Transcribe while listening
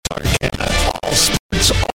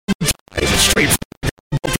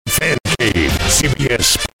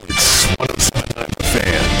CBS Sports 107.9 The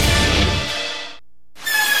Fan.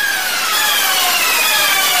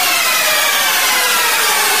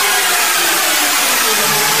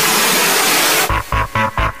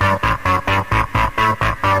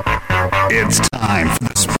 It's time for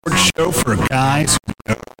the sports show for guys who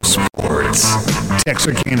know sports.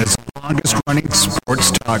 Texarkana's longest-running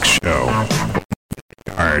sports talk show.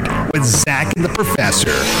 With Zach and the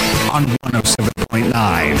Professor on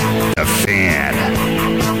 107.9 The Fan.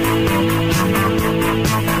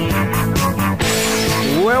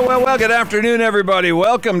 Well, good afternoon, everybody.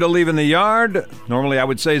 Welcome to Leaving the Yard. Normally, I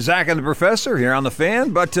would say Zach and the Professor here on The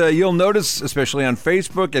Fan, but you'll notice, especially on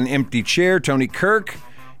Facebook, an empty chair. Tony Kirk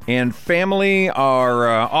and family are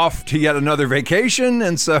off to yet another vacation,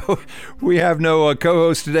 and so we have no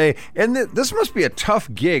co-host today. And this must be a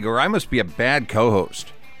tough gig, or I must be a bad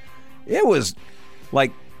co-host. It was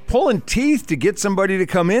like pulling teeth to get somebody to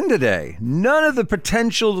come in today. None of the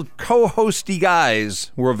potential co-hosty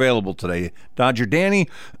guys were available today. Dodger Danny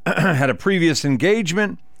had a previous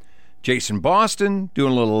engagement. Jason Boston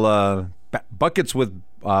doing a little buckets with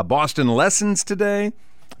Boston lessons today.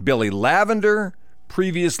 Billy Lavender,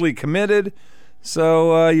 previously committed.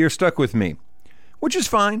 So you're stuck with me, which is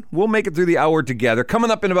fine. We'll make it through the hour together.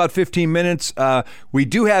 Coming up in about 15 minutes, we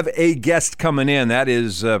do have a guest coming in. That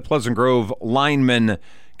is Pleasant Grove lineman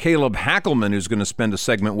Caleb Hackleman, who's going to spend a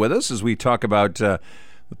segment with us as we talk about the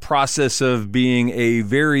process of being a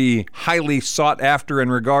very highly sought after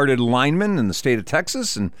and regarded lineman in the state of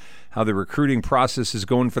Texas and how the recruiting process is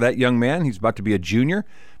going for that young man. He's about to be a junior,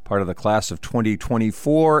 part of the class of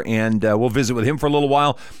 2024, and we'll visit with him for a little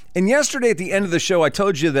while. And yesterday at the end of the show, I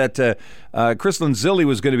told you that Chrislyn Zilli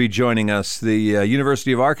was going to be joining us, the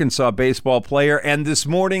University of Arkansas baseball player, and this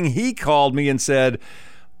morning he called me and said,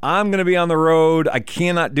 I'm going to be on the road. I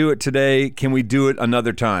cannot do it today. Can we do it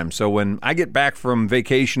another time? So when I get back from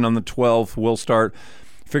vacation on the 12th, we'll start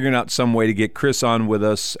figuring out some way to get Chris on with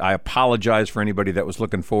us. I apologize for anybody that was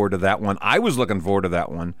looking forward to that one. I was looking forward to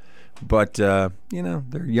that one. But, they're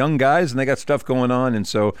young guys and they got stuff going on. And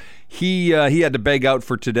so he had to beg out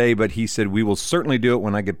for today, but he said, we will certainly do it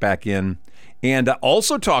when I get back in. And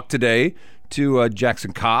also talked today to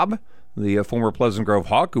Jackson Cobb, the former Pleasant Grove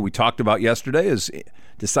Hawk, who we talked about yesterday, has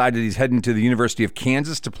decided he's heading to the University of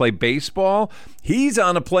Kansas to play baseball. He's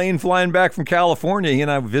on a plane flying back from California. He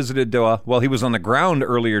and I visited, he was on the ground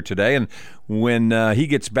earlier today. And when he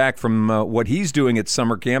gets back from what he's doing at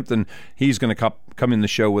summer camp, then he's going to come in the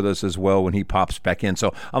show with us as well when he pops back in.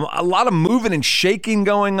 So a lot of moving and shaking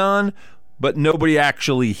going on, but nobody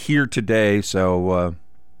actually here today. So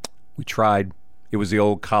we tried. It was the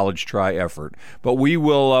old college try effort. But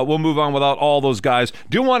we'll move on without all those guys.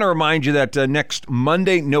 Do want to remind you that next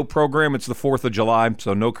Monday, no program. It's the 4th of July,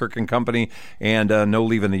 so no Kirk and Company and no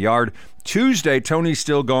Leaving the Yard. Tuesday, Tony's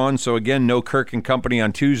still gone, so again, no Kirk and Company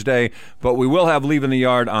on Tuesday. But we will have Leaving the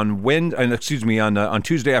Yard on on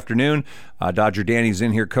Tuesday afternoon. Dodger Danny's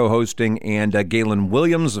in here co-hosting, and Galen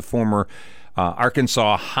Williams, the former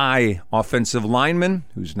Arkansas High offensive lineman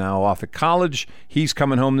who's now off at college. He's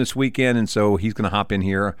coming home this weekend, and so he's going to hop in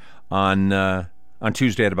here on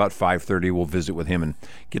Tuesday at about 5:30. We'll visit with him and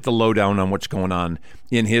get the lowdown on what's going on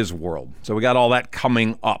in his world. So we got all that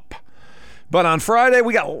coming up. But on Friday,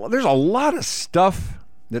 there's a lot of stuff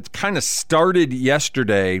that's kind of started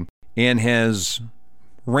yesterday and has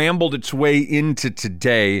rambled its way into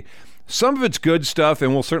today. Some of it's good stuff,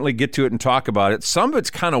 and we'll certainly get to it and talk about it. Some of it's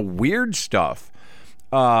kind of weird stuff,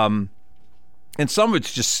 and some of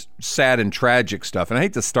it's just sad and tragic stuff. And I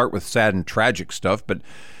hate to start with sad and tragic stuff, but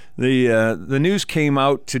the news came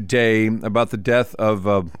out today about the death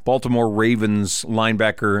of Baltimore Ravens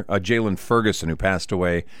linebacker Jalen Ferguson, who passed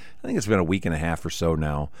away. I think it's been a week and a half or so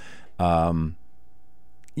now.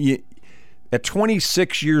 At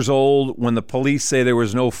 26 years old, when the police say there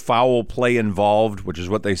was no foul play involved, which is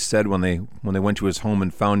what they said when they went to his home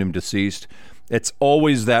and found him deceased, it's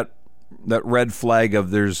always that red flag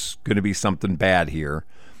of there's going to be something bad here.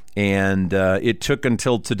 And it took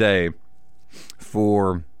until today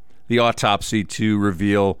for the autopsy to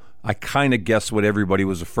reveal, I kind of guess what everybody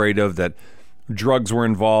was afraid of, that drugs were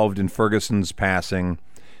involved in Ferguson's passing.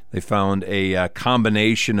 They found a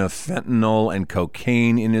combination of fentanyl and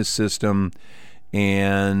cocaine in his system.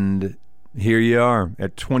 And here you are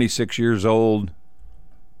at 26 years old,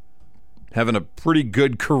 having a pretty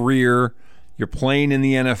good career. You're playing in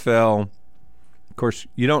the NFL. Of course,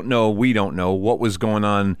 we don't know what was going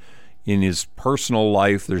on in his personal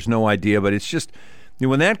life. There's no idea. But it's just,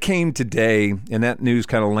 when that came today and that news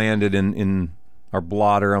kind of landed in our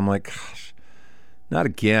blotter, I'm like, gosh, not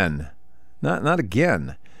again. Not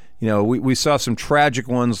again. we saw some tragic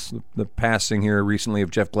ones, the passing here recently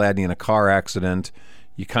of Jeff Gladney in a car accident.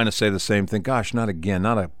 You kind of say the same thing. Gosh, not again,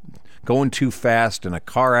 going too fast in a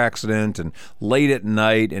car accident and late at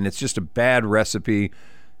night, and it's just a bad recipe.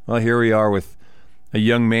 Well, here we are with a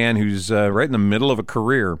young man who's right in the middle of a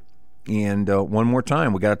career. And one more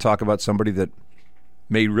time, we got to talk about somebody that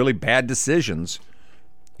made really bad decisions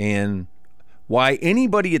and why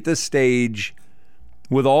anybody at this stage,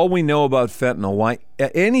 with all we know about fentanyl, why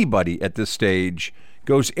anybody at this stage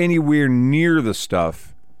goes anywhere near the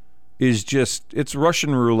stuff is just, it's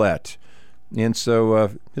Russian roulette. And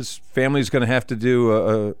so his family's going to have to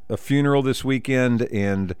do a funeral this weekend,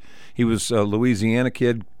 and he was a Louisiana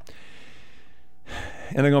kid.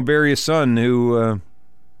 And they're going to bury his son who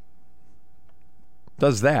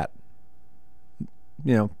does that.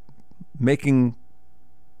 Making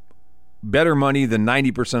better money than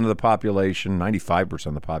 90% of the population, 95%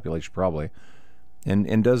 of the population probably,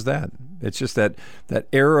 and does that. It's just that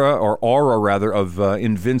era, or aura rather, of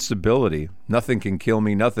invincibility. Nothing can kill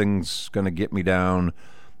me. Nothing's going to get me down.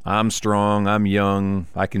 I'm strong. I'm young.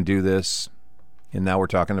 I can do this. And now we're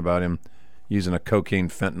talking about him using a cocaine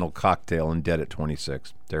fentanyl cocktail and dead at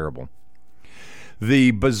 26. Terrible.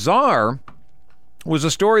 The bizarre was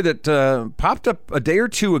a story that popped up a day or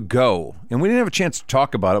two ago, and we didn't have a chance to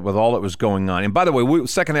talk about it with all that was going on. And by the way,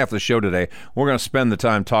 second half of the show today, we're going to spend the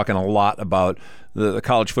time talking a lot about the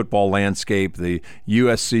college football landscape, the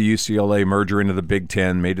USC-UCLA merger into the Big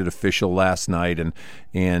Ten, made it official last night,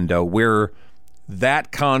 and where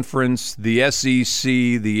that conference, the SEC,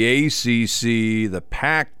 the ACC, the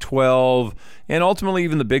Pac-12, and ultimately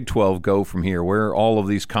even the Big 12 go from here, where all of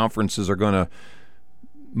these conferences are going to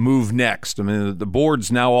move next. I mean, the board's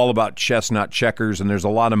now all about chess, not checkers, and there's a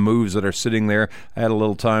lot of moves that are sitting there. I had a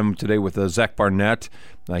little time today with Zach Barnett.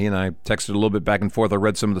 He and I texted a little bit back and forth. I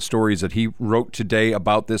read some of the stories that he wrote today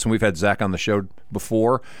about this, and we've had Zach on the show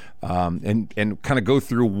before, and kind of go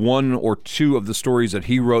through one or two of the stories that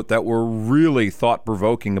he wrote that were really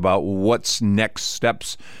thought-provoking about what's next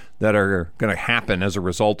steps that are going to happen as a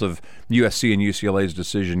result of USC and UCLA's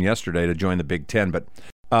decision yesterday to join the Big Ten. But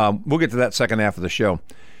we'll get to that second half of the show.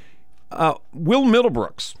 Will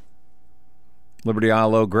Middlebrooks, Liberty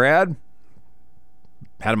ILO grad,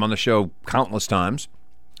 had him on the show countless times,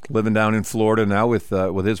 living down in Florida now with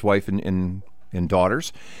his wife and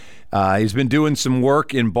daughters. He's been doing some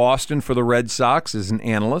work in Boston for the Red Sox as an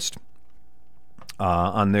analyst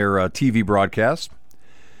on their TV broadcast.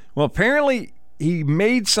 Well, apparently he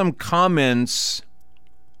made some comments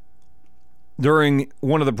during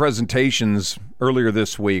one of the presentations earlier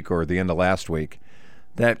this week or the end of last week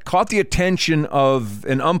that caught the attention of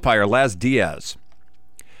an umpire, Laz Diaz.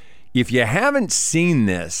 If you haven't seen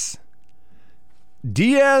this,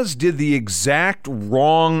 Diaz did the exact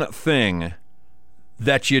wrong thing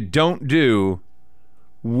that you don't do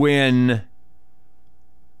when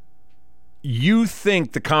you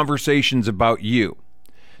think the conversation's about you.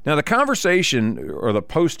 Now, the conversation or the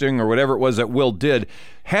posting or whatever it was that Will did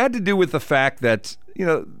had to do with the fact that,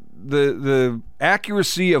 the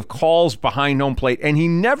accuracy of calls behind home plate, and he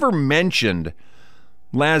never mentioned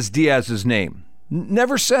Laz Diaz's name.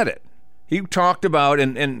 Never said it. He talked about,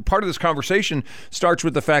 and part of this conversation starts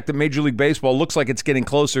with the fact that Major League Baseball looks like it's getting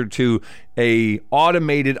closer to a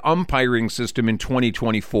automated umpiring system in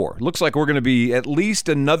 2024. Looks like we're going to be at least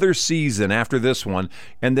another season after this one,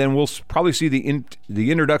 and then we'll probably see the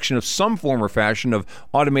introduction of some form or fashion of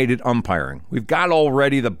automated umpiring. We've got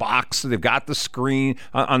already the box. They've got the screen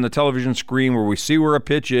on the television screen where we see where a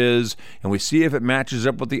pitch is, and we see if it matches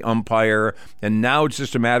up with the umpire, and now it's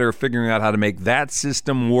just a matter of figuring out how to make that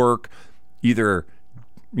system work. Either,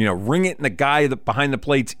 ring it in the guy behind the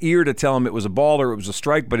plate's ear to tell him it was a ball or it was a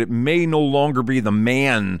strike, but it may no longer be the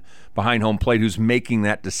man behind home plate who's making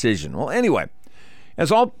that decision. Well, anyway,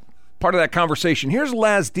 as all part of that conversation, here's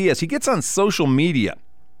Laz Diaz. He gets on social media.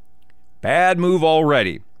 Bad move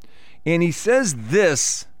already. And he says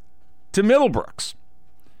this to Middlebrooks.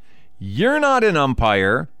 You're not an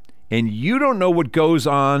umpire, and you don't know what goes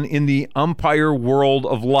on in the umpire world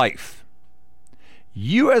of life.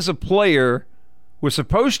 You as a player were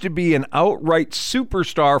supposed to be an outright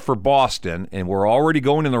superstar for Boston, and we're already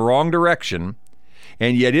going in the wrong direction,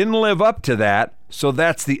 and you didn't live up to that, so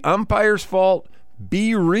that's the umpire's fault.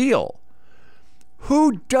 Be real.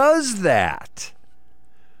 Who does that?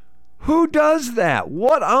 Who does that?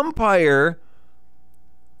 What umpire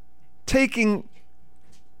taking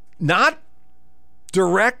not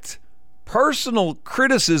direct personal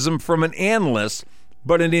criticism from an analyst,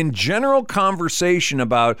 but an in general conversation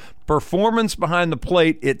about performance behind the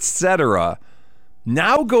plate, etc.,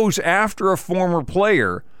 now goes after a former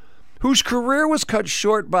player whose career was cut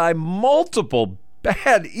short by multiple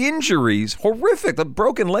bad injuries. Horrific. The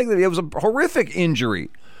broken leg, it was a horrific injury.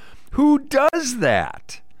 Who does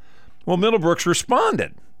that? Well, Middlebrooks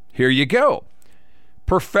responded. Here you go.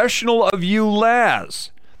 Professional of you,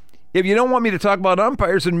 Laz. If you don't want me to talk about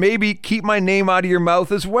umpires, then maybe keep my name out of your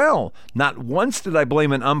mouth as well. Not once did I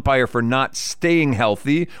blame an umpire for not staying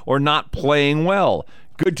healthy or not playing well.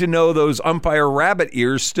 Good to know those umpire rabbit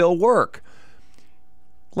ears still work.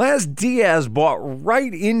 Laz Diaz bought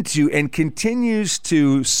right into and continues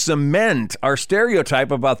to cement our stereotype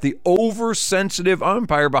about the oversensitive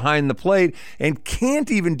umpire behind the plate and can't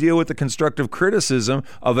even deal with the constructive criticism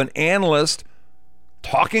of an analyst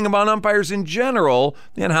talking about umpires in general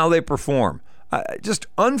and how they perform. Just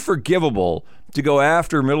unforgivable to go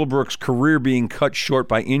after Middlebrooks' career being cut short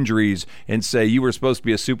by injuries and say you were supposed to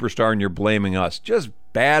be a superstar and you're blaming us. Just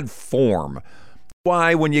bad form.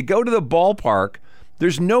 Why, when you go to the ballpark,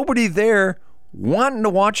 there's nobody there wanting to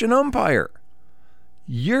watch an umpire.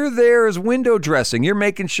 You're there as window dressing. You're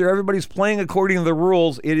making sure everybody's playing according to the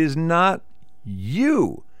rules. It is not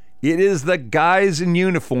you. It is the guys in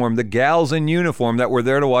uniform, the gals in uniform that were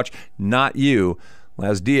there to watch, not you.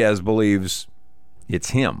 Laz Diaz believes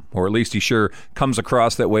it's him, or at least he sure comes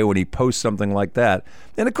across that way when he posts something like that.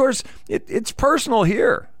 And, of course, it's personal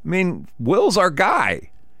here. I mean, Will's our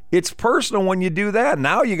guy. It's personal when you do that.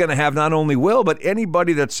 Now you're going to have not only Will, but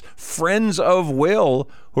anybody that's friends of Will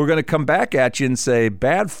who are going to come back at you and say,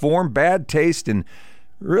 bad form, bad taste, and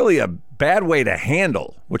really a bad way to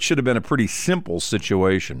handle what should have been a pretty simple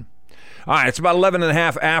situation. All right, it's about 11 and a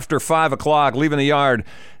half after 5 o'clock, leaving the yard.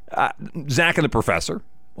 Zach and the Professor,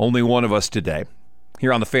 only one of us today,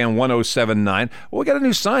 here on the Fan 107.9. Well, we got a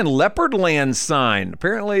new sign, Leopardland sign.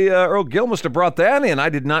 Apparently, Earl Gill must have brought that in. I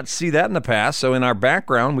did not see that in the past. So in our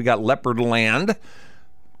background, we got Leopardland.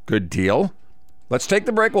 Good deal. Let's take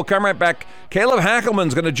the break. We'll come right back. Caleb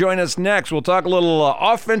Hackleman's going to join us next. We'll talk a little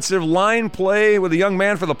offensive line play with a young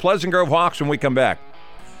man for the Pleasant Grove Hawks when we come back.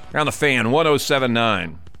 Here on the Fan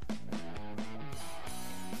 107.9.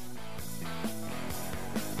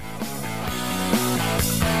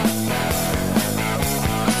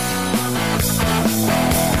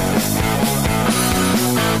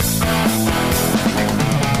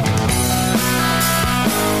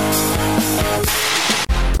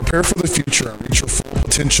 Prepare for the future and reach your full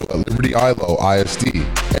potential at Liberty ILO ISD.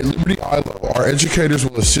 At Liberty ILO, our educators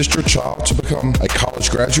will assist your child to become a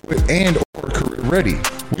college graduate and or career ready.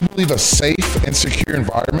 We believe a safe and secure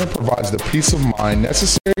environment provides the peace of mind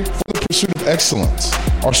necessary for the pursuit of excellence.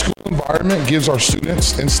 Our school environment gives our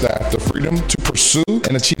students and staff the freedom to pursue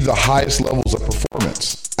and achieve the highest levels of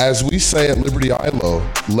performance. As we say at Liberty ILO,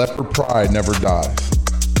 leopard pride never dies.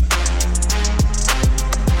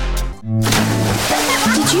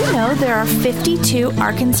 Did you know there are 52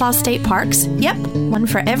 Arkansas state parks? Yep, one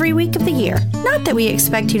for every week of the year. Not that we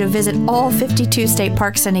expect you to visit all 52 state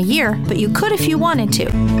parks in a year, but you could if you wanted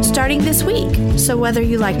to, starting this week. So whether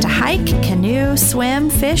you like to hike, canoe, swim,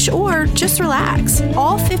 fish, or just relax,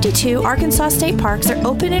 all 52 Arkansas state parks are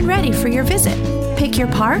open and ready for your visit. Pick your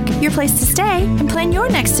park, your place to stay, and plan your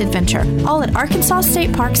next adventure, all at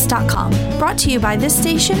arkansasstateparks.com. Brought to you by this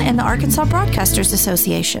station and the Arkansas Broadcasters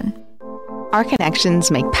Association. Our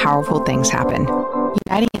connections make powerful things happen,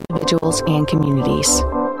 uniting individuals and communities.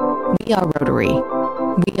 We are Rotary.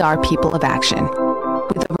 We are people of action.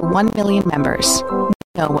 With over 1 million members, we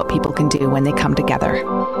know what people can do when they come together.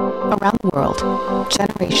 Around the world,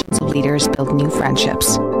 generations of leaders build new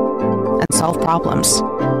friendships and solve problems,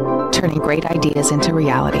 turning great ideas into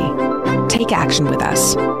reality. Take action with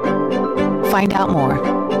us. Find out more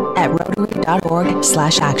at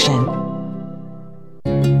rotary.org/action.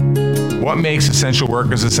 What makes essential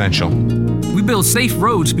workers essential? We build safe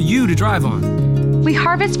roads for you to drive on. We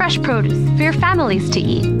harvest fresh produce for your families to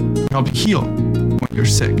eat. Help you heal when you're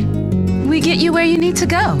sick. We get you where you need to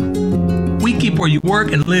go. We keep where you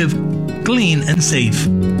work and live clean and safe.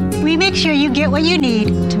 We make sure you get what you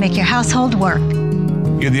need to make your household work.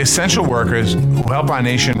 You're the essential workers who help our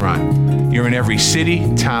nation run. You're in every city,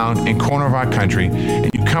 town, and corner of our country,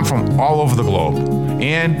 and you come from all over the globe.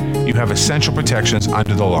 And you have essential protections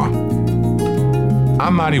under the law.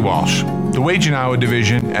 I'm Marty Walsh. The Wage and Hour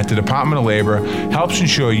Division at the Department of Labor helps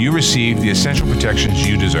ensure you receive the essential protections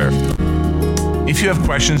you deserve. If you have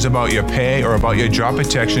questions about your pay or about your job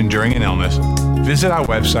protection during an illness, visit our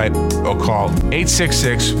website or call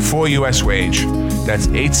 866-4US-WAGE. That's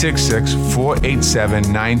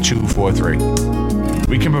 866-487-9243.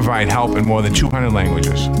 We can provide help in more than 200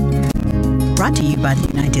 languages. Brought to you by the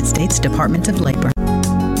United States Department of Labor.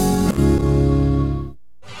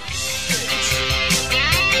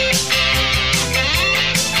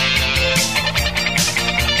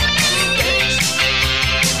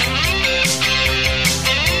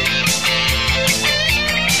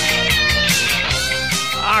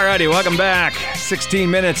 righty, welcome back.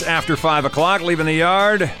 16 minutes after 5 o'clock, leaving the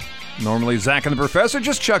yard. Normally Zach and the Professor,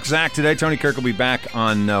 just Chuck Zach today. Tony Kirk will be back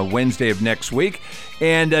on Wednesday of next week.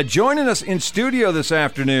 And joining us in studio this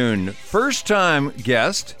afternoon, first-time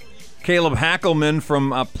guest, Caleb Hackleman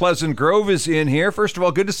from Pleasant Grove is in here. First of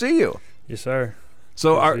all, good to see you. Yes, sir.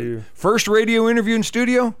 So our first radio interview in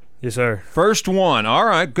studio? Yes, sir. First one. All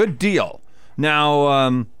right, good deal. Now,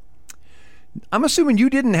 I'm assuming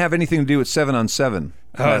you didn't have anything to do with 7 on 7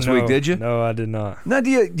 last week, did you? No, I did not. Now, do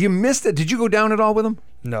you miss that? Did you go down at all with them?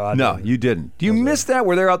 No, I didn't. No, you didn't. Do you miss that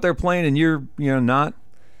where they're out there playing and you're not?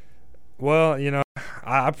 Well,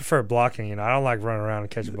 I prefer blocking. I don't like running around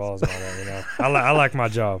and catching balls and all that. I like my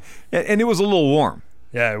job. And it was a little warm.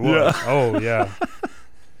 Yeah, it was. Yeah. Oh, yeah.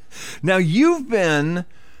 Now, you've been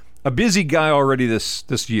a busy guy already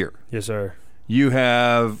this year. Yes, sir. You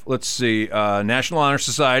have, let's see, National Honor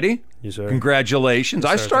Society. Yes, sir. Congratulations.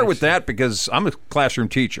 Yes, I sir. start with that because I'm a classroom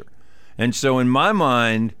teacher. And so in my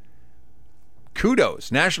mind,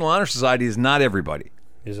 kudos. National Honor Society is not everybody.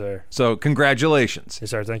 Yes, sir. So congratulations. Yes,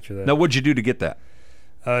 sir. Thank you for that. Now, what'd you do to get that?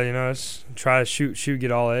 It's try to shoot,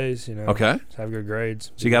 get all A's, Okay. Have good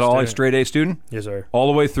grades. So you got all a straight A student? Yes, sir.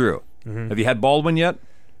 All the way through. Mm-hmm. Have you had Baldwin yet?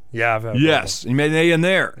 Yeah, I've had Yes. You made an A in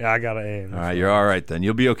there. Yeah, I got an A in there. All right, you're all right then.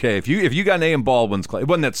 You'll be okay. If you got an A in Baldwin's class, it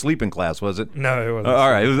wasn't that sleeping class, was it? No, it wasn't.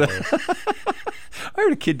 All right. It was I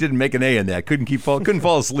heard a kid didn't make an A in that. Couldn't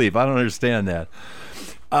fall asleep. I don't understand that.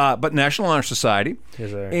 But National Honor Society.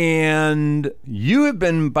 Yes, sir. And you have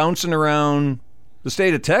been bouncing around the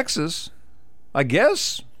state of Texas, I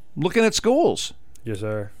guess, looking at schools. Yes,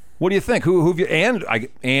 sir. What do you think? Who have you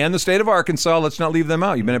and the state of Arkansas? Let's not leave them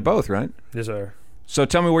out. You've been at both, right? Yes, sir. So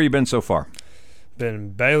tell me where you've been so far. Been in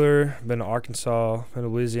Baylor, been to Arkansas, been to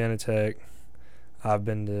Louisiana Tech. I haven't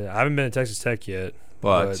been to Texas Tech yet,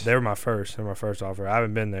 but they were my first. They were my first offer. I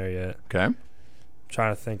haven't been there yet. Okay. I'm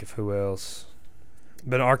trying to think of who else.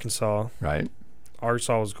 Been to Arkansas. Right.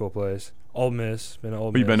 Arkansas was a cool place. Ole Miss. Been to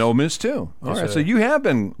Ole Miss. You've been to Ole Miss too. All right. Sir. So you have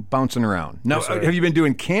been bouncing around. Now, Yes, sir. have you been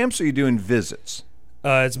doing camps or are you doing visits?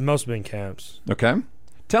 It's mostly been camps. Okay.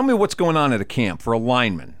 Tell me what's going on at a camp for a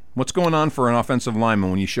lineman. What's going on for an offensive lineman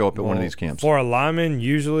when you show up at one of these camps? For a lineman,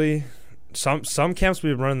 usually some camps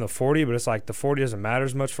we've running the 40, but it's like the 40 doesn't matter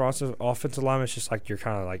as much for offensive linemen. It's just like you're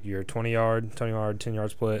kind of like your 20-yard,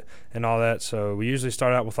 10-yard split and all that. So we usually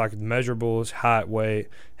start out with like measurables, height, weight,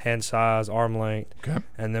 hand size, arm length. Okay.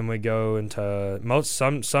 And then we go into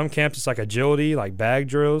some camps it's like agility, like bag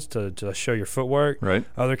drills to show your footwork. Right.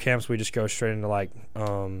 Other camps we just go straight into like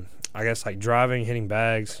I guess like driving, hitting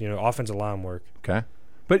bags, offensive line work. Okay.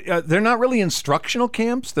 But they're not really instructional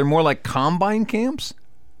camps. They're more like combine camps.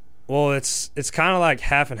 Well, it's kind of like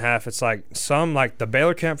half and half. It's like some, like the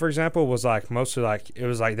Baylor camp, for example, was like mostly like it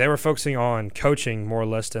was like they were focusing on coaching more or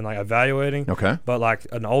less than like evaluating. Okay. But like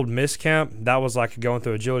an Ole Miss camp, that was like going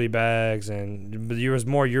through agility bags, but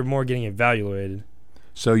you're more getting evaluated.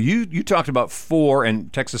 So you talked about 4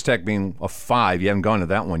 and Texas Tech being a 5. You haven't gone to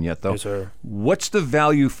that one yet, though. Yes, sir. What's the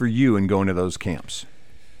value for you in going to those camps?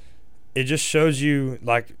 It just shows you,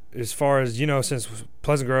 like, as far as, since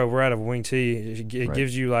Pleasant Grove, we're out of Wing T, it Right.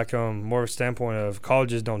 gives you, like, more of a standpoint of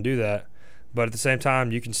colleges don't do that. But at the same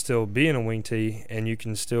time, you can still be in a Wing T, and you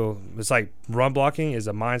can still – it's like run blocking is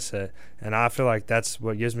a mindset. And I feel like that's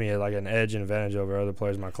what gives me, like, an edge and advantage over other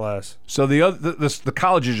players in my class. So the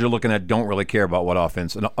colleges you're looking at don't really care about what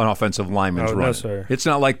offense an offensive lineman's running. No, sir. It's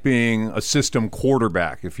not like being a system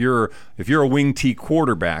quarterback. If you're a Wing T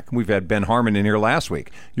quarterback, we've had Ben Harmon in here last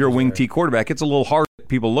week. You're a Wing T quarterback. It's a little hard for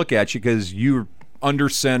people to look at you because you're under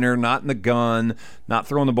center, not in the gun, not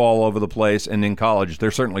throwing the ball over the place. And in college,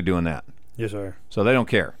 they're certainly doing that. Yes, sir. So they don't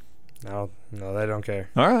care. No, they don't care.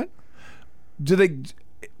 All right. Do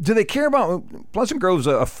they care about Pleasant Grove's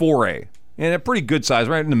a 4A and a pretty good size,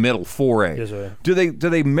 right in the middle, 4A. Yes, sir. Do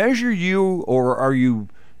they measure you, or are you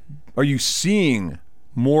seeing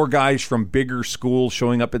more guys from bigger schools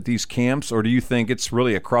showing up at these camps, or do you think it's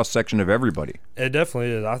really a cross section of everybody? It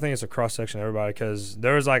definitely is. I think it's a cross section of everybody because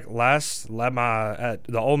there was like at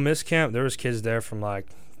the Ole Miss camp, there was kids there from like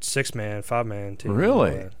 6-man, 5-man team.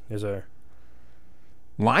 Really? Yes, sir.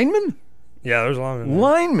 Linemen? Yeah, there's a lineman.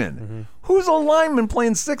 Linemen? Mm-hmm. Who's a lineman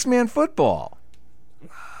playing 6-man football?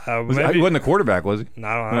 He wasn't a quarterback, was he? No,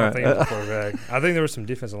 I don't think he was a quarterback. I think there were some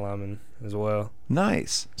defensive linemen as well.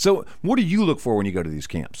 Nice. So what do you look for when you go to these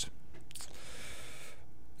camps?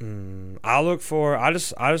 I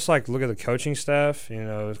just like look at the coaching staff, kind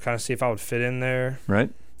of see if I would fit in there.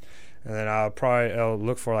 Right. And then I'll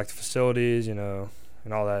look for like the facilities, and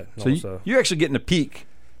all that. So you're actually getting a peek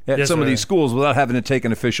at Yes, some sir. of these schools without having to take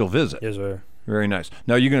an official visit. Yes, sir. Very nice.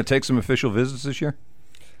 Now, are you going to take some official visits this year?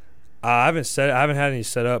 I haven't had any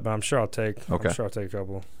set up, but I'm sure I'll take. Okay. I'm sure I'll take a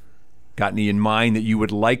couple. Got any in mind that you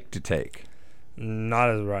would like to take? Not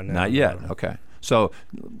as of right now. Not yet. Okay. So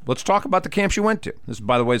let's talk about the camps you went to. This,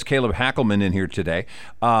 by the way, is Caleb Hackleman in here today.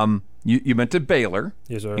 You went to Baylor.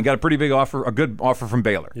 Yes, sir. And got a pretty big offer, a good offer from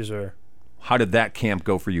Baylor. Yes, sir. How did that camp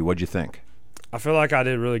go for you? What'd you think? I feel like I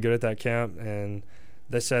did really good at that camp, and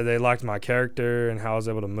they said they liked my character and how I was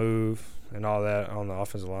able to move and all that on the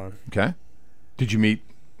offensive line. Okay. Did you meet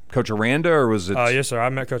Coach Aranda, or was it? Yes, sir. I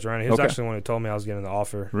met Coach Aranda. He was Okay. actually the one who told me I was getting the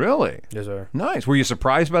offer. Really? Yes, sir. Nice. Were you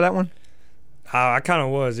surprised by that one? I kind of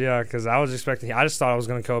was, yeah, because I was expecting. I just thought I was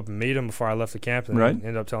going to go up and meet him before I left the camp, and Right. he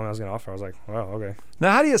ended up telling me I was going to offer. I was like, wow, okay.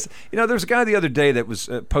 Now, how do you there's a guy the other day that was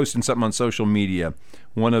posting something on social media.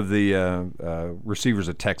 One of the receivers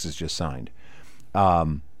at Texas just signed.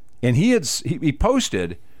 And he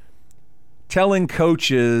posted telling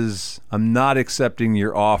coaches, I'm not accepting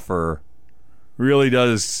your offer, really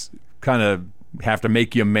does kind of have to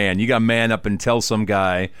make you a man. You got to man up and tell some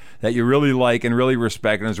guy that you really like and really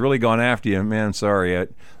respect and has really gone after you. Man, sorry,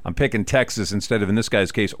 I'm picking Texas instead of, in this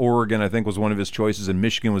guy's case, Oregon, I think was one of his choices, and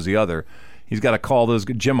Michigan was the other. He's got to call those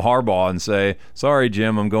Jim Harbaugh and say, sorry,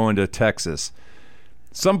 Jim, I'm going to Texas.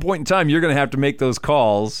 Some point in time, you're going to have to make those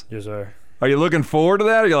calls. Yes, sir. Are you looking forward to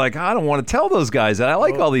that? Or you're like, I don't want to tell those guys that. I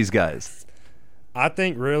like all these guys. I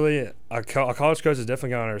think really a college coach is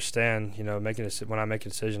definitely going to understand, when I make a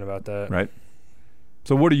decision about that. Right.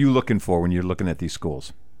 So what are you looking for when you're looking at these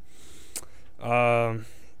schools? I'm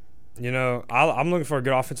looking for a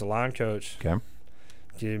good offensive line coach. Okay.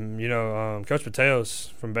 Coach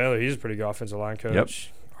Mateos from Baylor, he's a pretty good offensive line coach.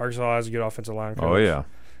 Yep. Arkansas has a good offensive line coach. Oh, yeah.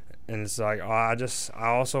 And it's like, I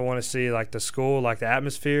also want to see, like, the school, like, the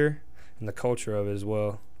atmosphere and the culture of it as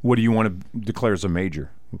well. What do you want to declare as a major?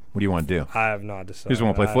 What do you want to do? I have not decided. You just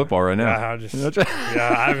want to play football right now. I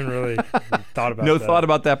haven't really thought about that. No thought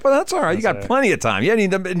about that, but that's all right. You got it. plenty of time. You haven't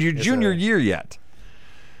even been in your junior sir. year yet.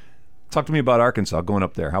 Talk to me about Arkansas going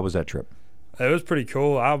up there. How was that trip? It was pretty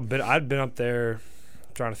cool. I'd been up there,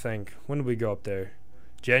 I'm trying to think. When did we go up there?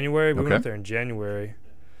 January? We went up there in January.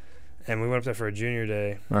 And we went up there for a junior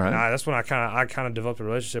day. All right. And that's when I kind of developed a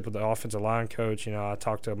relationship with the offensive line coach. I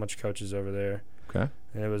talked to a bunch of coaches over there. Okay.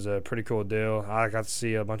 And it was a pretty cool deal. I got to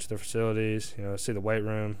see a bunch of their facilities, see the weight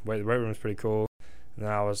room. The weight room is pretty cool. And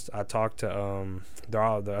I talked to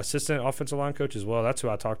the assistant offensive line coach as well. That's who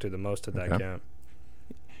I talked to the most at that camp.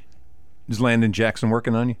 Is Landon Jackson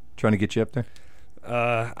working on you, trying to get you up there?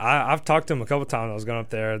 I've talked to him a couple times when I was going up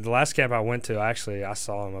there. The last camp I went to, I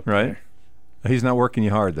saw him up there. Right. He's not working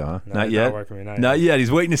you hard, though, huh? No, not yet? Not working me, not yet.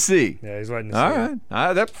 He's waiting to see. Yeah, he's waiting to see. All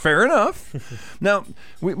right. That's fair enough. Now,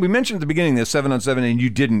 we mentioned at the beginning this 7-on-7, and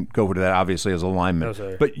you didn't go to that, obviously, as a lineman. No,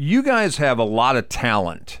 sir. But you guys have a lot of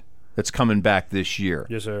talent that's coming back this year.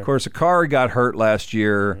 Yes, sir. Of course, Akari got hurt last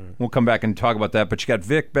year. We'll come back and talk about that. But you got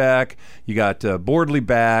Vic back. You got Bordley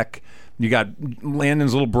back. You got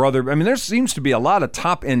Landon's little brother. I mean, there seems to be a lot of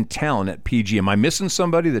top-end talent at PG. Am I missing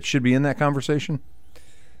somebody that should be in that conversation?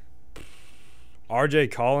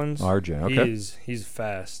 RJ Collins. RJ, okay. He's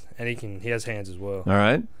fast, and he has hands as well. All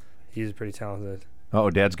right. He's pretty talented. Oh,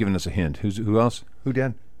 Dad's giving us a hint. Who else? Who,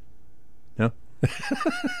 Dad? No?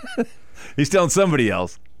 He's telling somebody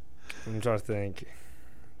else. I'm trying to think.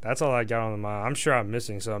 That's all I got on the mind. I'm sure I'm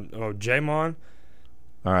missing some. Oh, Jamon.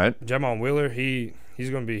 All right. Jamon Wheeler. He's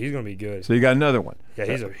gonna be good. So you got another one.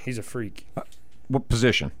 Yeah, he's a freak. What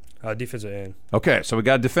position? Defensive end. Okay, so we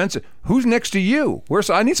got defensive. Who's next to you?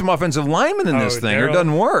 I need some offensive linemen in this thing, or it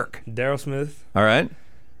doesn't work. Daryl Smith. All right.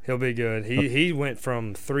 He'll be good. He went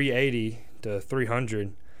from 380 to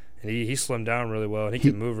 300, and he slimmed down really well, and he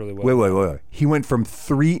can move really well. Wait. He went from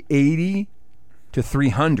 380 to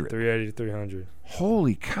 300. 380 to 300.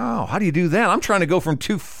 Holy cow! How do you do that? I'm trying to go from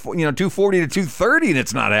 240 to 230, and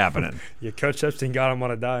it's not happening. Yeah, Coach Epstein got him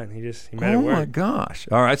on a diet, and he made it work. Oh my gosh!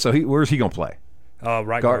 All right, so where's he gonna play?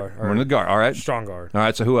 Right guard. One of the guard. All right. Strong guard. All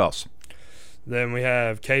right. So who else? Then we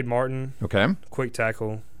have Cade Martin. Okay. Quick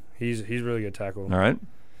tackle. He's really good tackle. All right.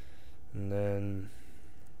 And then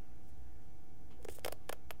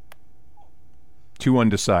 2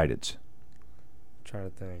 undecideds.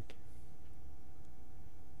 Trying to think.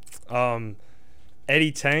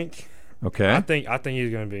 Eddie Tank. Okay. I think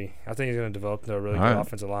he's gonna develop into a really good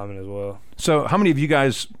offensive lineman as well. So how many of you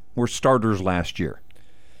guys were starters last year?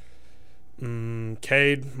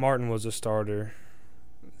 Cade Martin was a starter.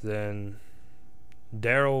 Then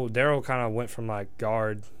Daryl kind of went from like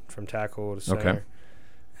guard, from tackle to center. Okay.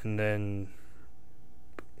 And then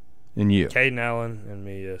you. Caden Allen and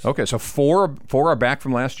me, yes. Okay, so four are back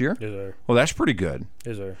from last year? Yes, sir. Well, that's pretty good.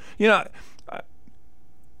 Yes, sir.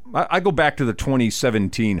 I go back to the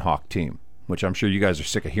 2017 Hawk team. which I'm sure you guys are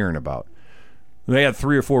sick of hearing about. They had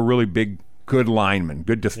 3 or 4 really big, good linemen,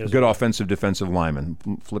 good offensive, defensive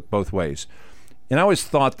linemen, flip both ways. And I always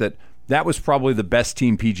thought that was probably the best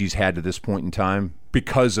team PG's had to this point in time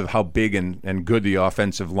because of how big and good the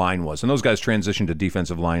offensive line was. And those guys transitioned to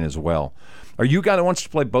defensive line as well. Are you a guy that wants to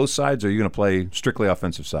play both sides, or are you going to play strictly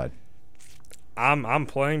offensive side? I'm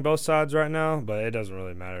playing both sides right now, but it doesn't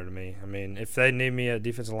really matter to me. I mean, if they need me at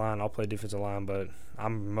defensive line, I'll play defensive line, but I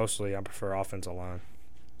prefer offensive line.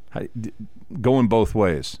 Going both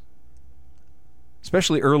ways,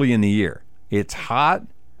 especially early in the year. It's hot.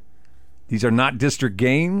 These are not district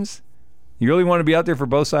games. You really want to be out there for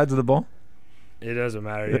both sides of the ball? It doesn't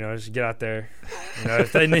matter. Just get out there.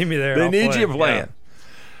 If they need me there, they I'll need play. you playing. Yeah.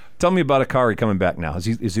 Tell me about Akari coming back now.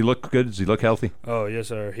 Does he look good? Does he look healthy? Oh, yes,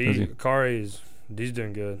 sir. Akari's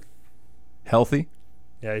doing good. Healthy?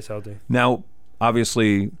 Yeah, he's healthy. Now,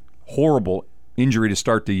 obviously, horrible injury to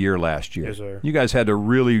start the year last year. Yes, sir. You guys had to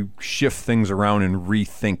really shift things around and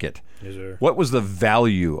rethink it. Yes, sir. What was the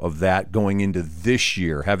value of that going into this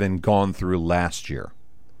year, having gone through last year?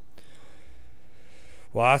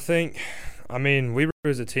 Well, we were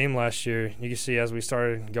as a team last year. You can see as we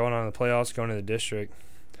started going on the playoffs, going to the district,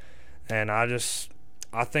 and I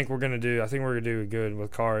think we're gonna do good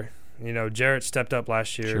with Kari. Jarrett stepped up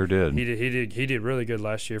last year. Sure did. He did really good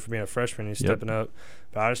last year for being a freshman. He's stepping up,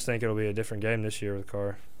 but I just think it'll be a different game this year with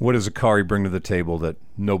Kari. What does Akari bring to the table that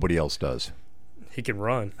nobody else does? He can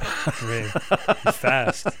run. He's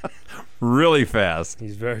fast. Really fast.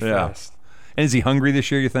 He's very fast. And is he hungry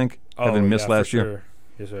this year, you think? Having missed last year? Sure.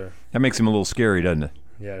 Yes, sir. That makes him a little scary, doesn't it?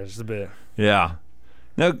 Yeah, just a bit. Yeah.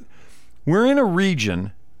 Now, we're in a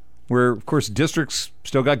region where, of course, districts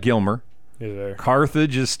still got Gilmer. Yes, sir.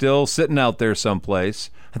 Carthage is still sitting out there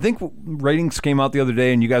someplace. I think ratings came out the other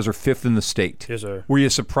day, and you guys are 5th in the state. Yes, sir. Were you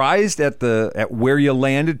surprised at where you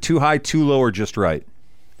landed? Too high, too low, or just right?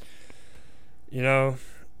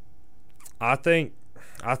 I think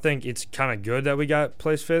it's kind of good that we got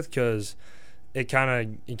placed 5th because it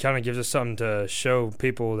kind of gives us something to show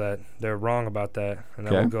people that they're wrong about that, and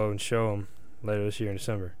then we'll go and show them later this year in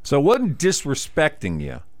December. So it wasn't disrespecting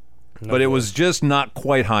you, but it was just not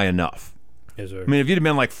quite high enough. Yes, sir. I mean, if you'd have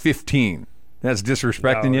been like 15, that's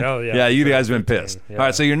disrespecting you? Oh, yeah, you guys have been 15, pissed. yeah. All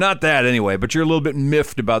right, so you're not that anyway, but you're a little bit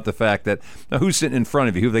miffed about the fact that now who's sitting in front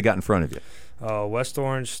of you? Who have they got in front of you? West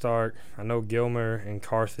Orange, Stark. I know Gilmer and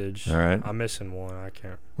Carthage. All right. I'm missing one. I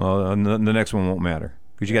can't. Well, the next one won't matter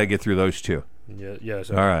because you got to get through those two. Yeah,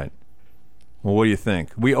 sir. All right. Well, what do you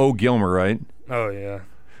think? We owe Gilmer, right? Oh, yeah.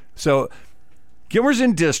 So Gilmer's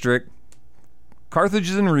in district. Carthage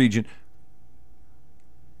is in region.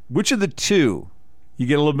 Which of the two you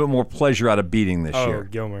get a little bit more pleasure out of beating this year?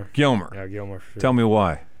 Gilmer. Gilmer. Yeah, Gilmer. For sure. Tell me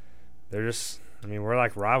why. They're just, we're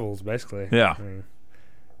like rivals, basically. Yeah.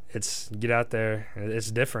 It's get out there.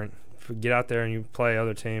 It's different. Get out there and you play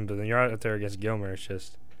other team, but then you're out there against Gilmer. It's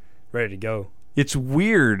just ready to go. It's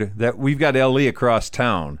weird that we've got LE across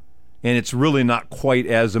town, and it's really not quite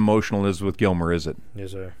as emotional as with Gilmer, is it?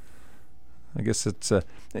 Yes, sir. I guess it's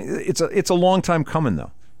a long time coming,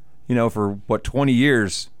 though. For 20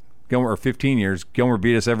 years, Gilmer, or 15 years, Gilmer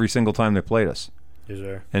beat us every single time they played us. Yes,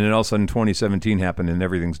 sir. And then all of a sudden 2017 happened and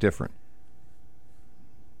everything's different.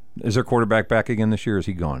 Is their quarterback back again this year, or is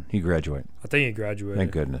he gone? He graduated? I think he graduated.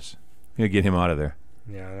 Thank goodness. You got to get him out of there.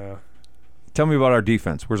 Yeah, I know. Tell me about our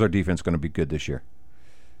defense. Where's our defense going to be good this year?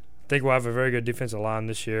 I think we'll have a very good defensive line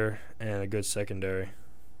this year and a good secondary.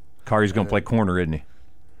 Kari's going to play corner, isn't he?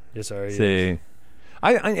 Yes, sir. He is.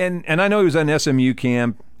 I know he was on SMU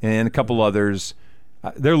camp and a couple others.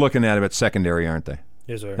 They're looking at him at secondary, aren't they?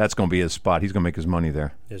 Yes, sir. That's going to be his spot. He's going to make his money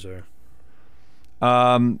there. Yes, sir.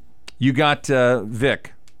 You got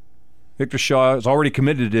Victor Shaw is already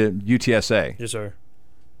committed to UTSA. Yes, sir.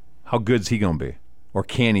 How good's he going to be? Or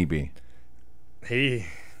can he be?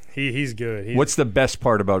 He's good. What's the best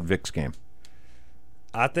part about Vic's game?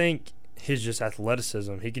 I think his just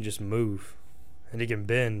athleticism. He can just move, and he can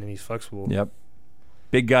bend, and he's flexible. Yep.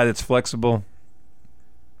 Big guy that's flexible.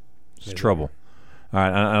 It's trouble. All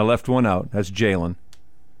right, I left one out. That's Jalen.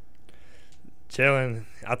 Jalen,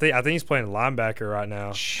 I think he's playing linebacker right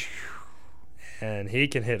now, and he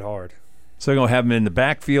can hit hard. So they're going to have him in the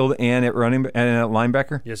backfield and at running and at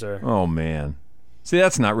linebacker? Yes, sir. Oh, man. See,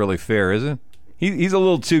 that's not really fair, is it? He's a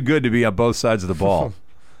little too good to be on both sides of the ball.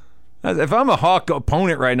 If I'm a Hawk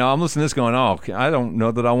opponent right now, I'm listening to this going, I don't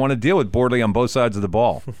know that I want to deal with Bordley on both sides of the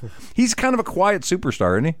ball. He's kind of a quiet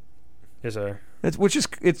superstar, isn't he? Yes, sir.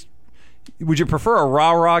 Would you prefer a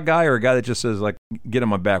rah-rah guy or a guy that just says, like, get on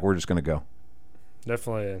my back, we're just going to go?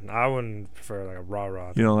 Definitely. I wouldn't prefer, like, a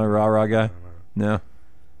rah-rah. You don't like a rah-rah guy? No.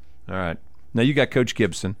 All right. Now, you got Coach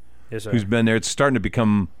Gibson. Yes, sir. who's been there. It's starting to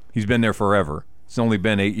become, he's been there forever. It's only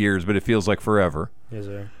been 8 years, but it feels like forever. Yes,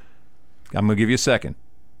 sir. I'm going to give you a second.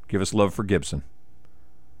 Give us love for Gibson.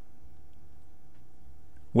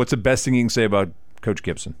 What's the best thing you can say about Coach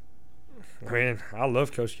Gibson? I mean, I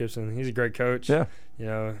love Coach Gibson. He's a great coach. Yeah. You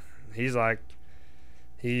know, he's like,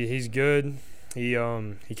 he's good. He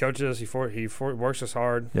coaches us. He works us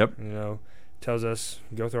hard. Yep. You know, tells us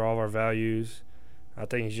go through all of our values. I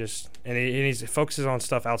think he's just and he focuses on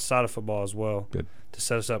stuff outside of football as well. Good. To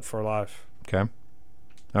set us up for life. Okay.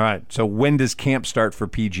 All right. So when does camp start for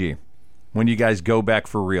PG? When do you guys go back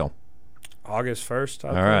for real? August 1st.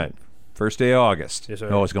 All right. First day of August. Yes, sir.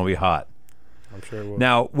 Oh, it's going to be hot. I'm sure it will.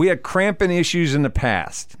 Now, we had cramping issues in the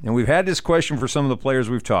past, and we've had this question for some of the players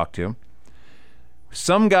we've talked to.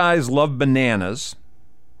 Some guys love bananas.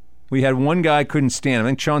 We had one guy couldn't stand, I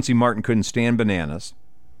think Chauncey Martin couldn't stand bananas.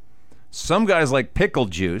 Some guys like pickle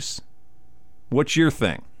juice. What's your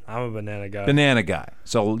thing? I'm a banana guy. Banana guy.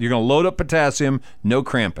 So you're going to load up potassium, no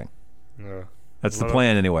cramping. No. That's the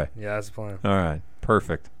plan anyway. Yeah, that's the plan. All right.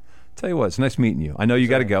 Perfect. Tell you what, it's nice meeting you. I know you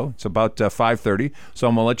got to go. It's about 5:30, so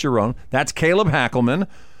I'm going to let you run. That's Caleb Hackleman.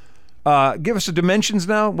 Give us the dimensions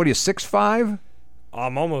now. What are you, 6'5"?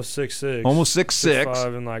 I'm almost 6'6". Almost 6'6".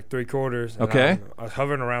 6'5" and like 3/4. Okay. I'm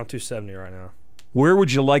hovering around 270 right now.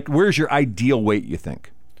 Where's your ideal weight, you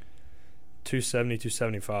think? 270,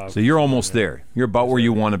 275. So you're almost there. You're about where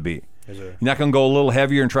you want to be. Yes, sir. You're not going to go a little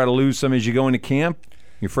heavier and try to lose some as you go into camp?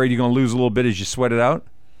 You afraid you're going to lose a little bit as you sweat it out?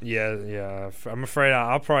 Yeah. I'm afraid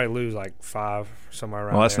I'll probably lose like 5 somewhere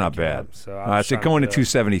around. Well, that's there not bad. So All right, so going to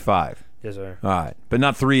 275. Yes, sir. All right, but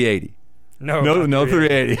not 380. No,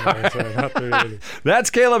 380. Yes, sir, not 380. That's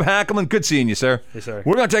Caleb Hackleman. Good seeing you, sir. Yes, sir.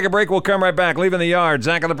 We're going to take a break. We'll come right back. Leaving the Yard.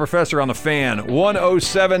 Zach and the Professor on the Fan.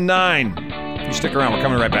 1079. You stick around. We're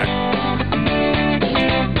coming right back.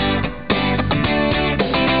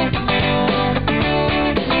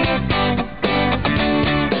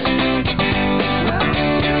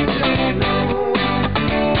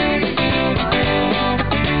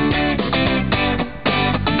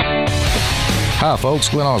 Hi, folks.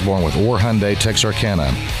 Glenn Osborne with Orr Hyundai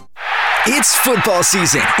Texarkana. It's football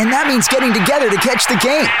season, and that means getting together to catch the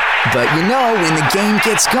game. But you know, when the game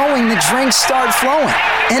gets going, the drinks start flowing.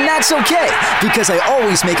 And that's okay, because I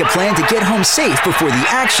always make a plan to get home safe before the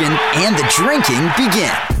action and the drinking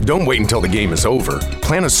begin. Don't wait until the game is over.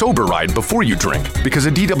 Plan a sober ride before you drink, because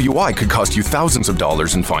a DWI could cost you thousands of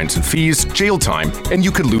dollars in fines and fees, jail time, and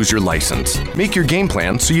you could lose your license. Make your game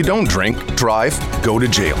plan so you don't drink, drive, go to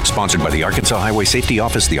jail. Sponsored by the Arkansas Highway Safety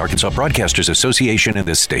Office, the Arkansas Broadcasters Association, and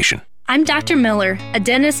this station. I'm Dr. Miller, a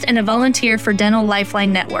dentist and a volunteer for Dental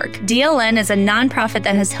Lifeline Network. DLN is a nonprofit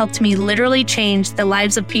that has helped me literally change the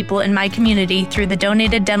lives of people in my community through the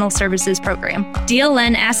Donated Dental Services program.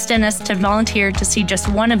 DLN asks dentists to volunteer to see just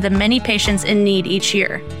one of the many patients in need each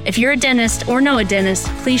year. If you're a dentist or know a dentist,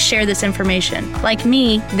 please share this information. Like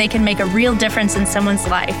me, they can make a real difference in someone's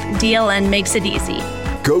life. DLN makes it easy.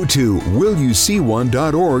 Go to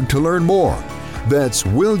willyouseeone.org to learn more. That's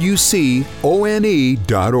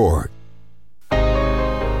willyouseeone.org.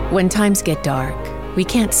 When times get dark, we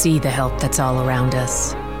can't see the help that's all around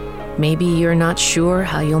us. Maybe you're not sure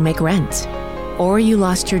how you'll make rent, or you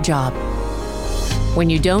lost your job. When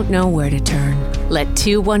you don't know where to turn, let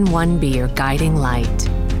 211 be your guiding light.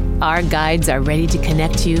 Our guides are ready to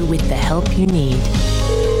connect you with the help you need.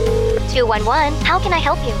 211, how can I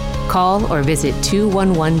help you? Call or visit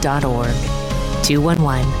 211.org.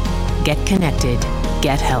 211. Get connected.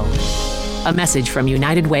 Get help. A message from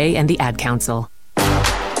United Way and the Ad Council.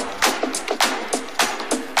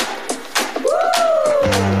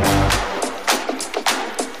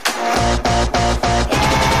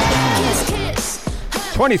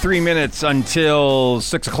 23 minutes until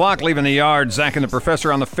 6 o'clock. Leaving the Yard. Zach and the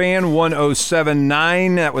Professor on the Fan.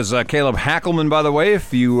 1079. That was Caleb Hackleman, by the way.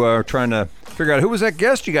 If you are trying to figure out who was that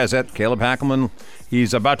guest you guys had, Caleb Hackleman.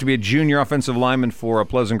 He's about to be a junior offensive lineman for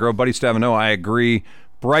Pleasant Grove. Buddy Stavino, I agree.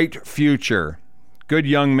 Bright future. Good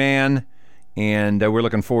young man. And we're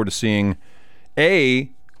looking forward to seeing,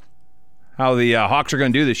 A, how the Hawks are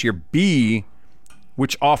going to do this year. B,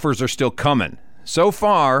 which offers are still coming. So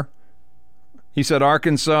far, he said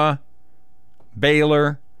Arkansas,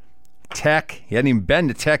 Baylor, Tech. He hadn't even been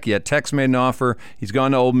to Tech yet. Tech's made an offer. He's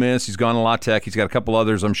gone to Ole Miss. He's gone to La Tech. He's got a couple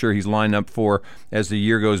others I'm sure he's lined up for as the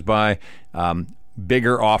year goes by.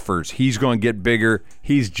 Bigger offers. He's going to get bigger.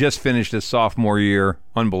 He's just finished his sophomore year.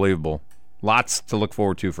 Unbelievable. Lots to look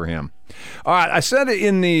forward to for him. All right, I said it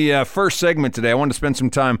in the first segment today. I wanted to spend some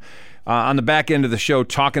time on the back end of the show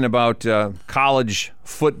talking about college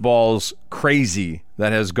football's crazy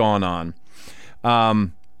that has gone on.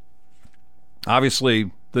 Obviously,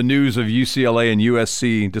 the news of UCLA and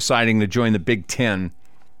USC deciding to join the Big Ten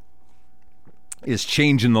is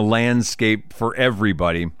changing the landscape for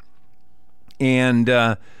everybody. And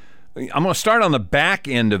I'm going to start on the back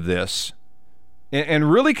end of this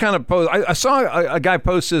and really kind of pose. I saw a guy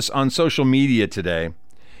post this on social media today,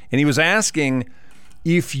 and he was asking,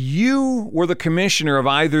 if you were the commissioner of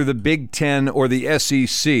either the Big Ten or the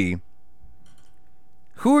SEC,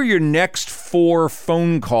 who are your next 4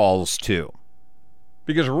 phone calls to?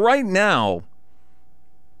 Because right now,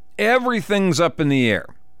 everything's up in the air.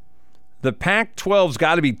 The Pac-12's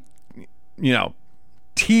got to be,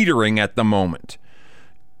 teetering at the moment.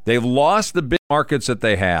 They've lost the big markets that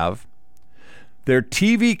they have. Their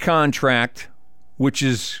TV contract, which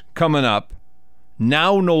is coming up,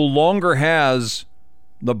 now no longer has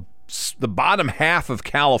the bottom half of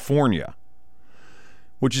California,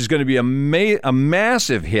 which is going to be a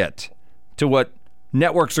massive hit to what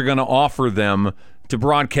networks are going to offer them to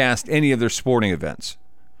broadcast any of their sporting events.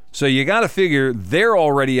 So you got to figure they're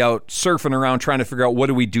already out surfing around trying to figure out, what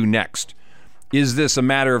do we do next? Is this a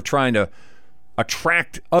matter of trying to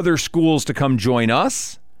attract other schools to come join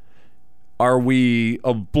us? Are we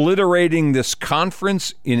obliterating this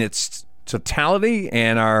conference in its totality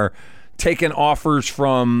and are taking offers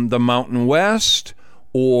from the Mountain West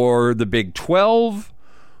or the Big 12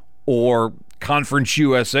 or Conference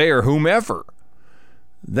USA or whomever?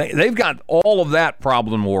 They've got all of that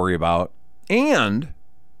problem to worry about. And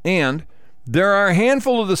there are a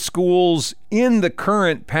handful of the schools in the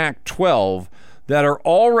current Pac-12 that are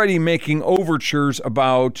already making overtures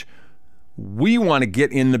about, we want to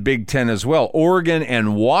get in the Big Ten as well. Oregon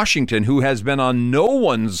and Washington, who has been on no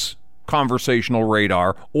one's conversational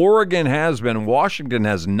radar. Oregon has been, Washington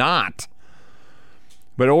has not.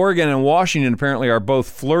 But Oregon and Washington apparently are both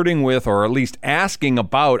flirting with, or at least asking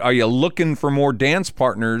about, are you looking for more dance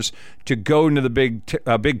partners to go into the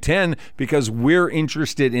Big Ten, because we're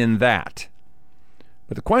interested in that.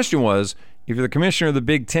 But the question was, if you're the commissioner of the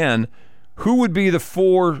Big Ten, who would be the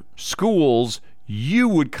 4 schools you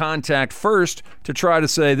would contact first to try to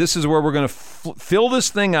say, this is where we're going to fill this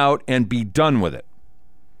thing out and be done with it?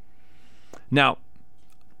 Now,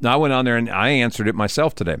 I went on there and I answered it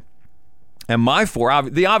myself today. And my 4,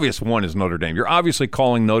 the obvious one is Notre Dame. You're obviously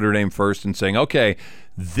calling Notre Dame first and saying, okay,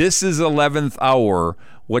 this is 11th hour.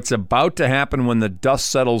 What's about to happen when the dust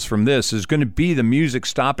settles from this is going to be the music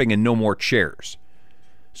stopping and no more chairs.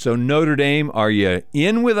 So Notre Dame, are you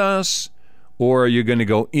in with us, or are you going to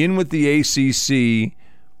go in with the ACC,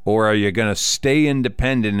 or are you going to stay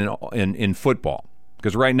independent in football?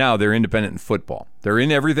 Because right now they're independent in football. They're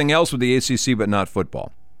in everything else with the ACC, but not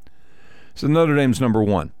football. So Notre Dame's number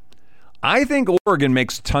 1. I think Oregon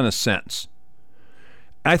makes a ton of sense.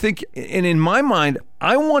 I think, and in my mind,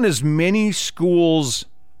 I want as many schools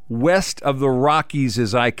west of the Rockies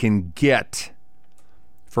as I can get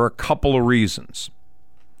for a couple of reasons.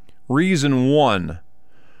 Reason 1,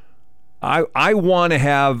 I want to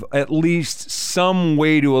have at least some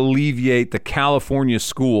way to alleviate the California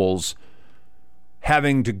schools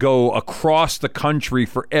having to go across the country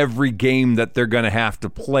for every game that they're going to have to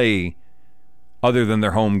play other than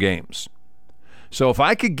their home games. So if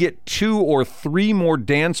I could get 2 or 3 more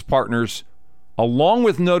dance partners along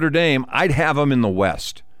with Notre Dame, I'd have them in the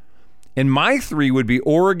West. And my 3 would be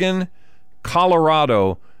Oregon,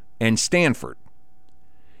 Colorado, and Stanford.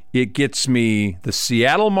 It gets me the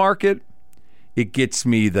Seattle market, it gets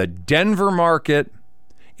me the Denver market,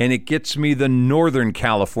 and it gets me the Northern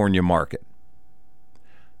California market.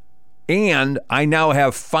 And I now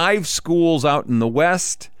have 5 schools out in the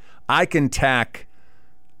West. I can tack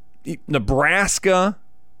Nebraska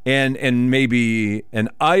and maybe an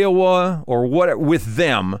Iowa or what with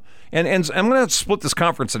them. And I'm going to split this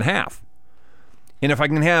conference in half. And if I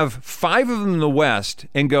can have 5 of them in the West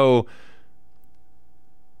and go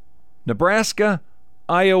Nebraska,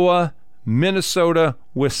 Iowa, Minnesota,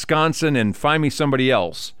 Wisconsin, and find me somebody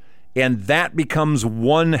else, and that becomes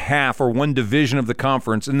one half or one division of the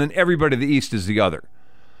conference, and then everybody to the East is the other.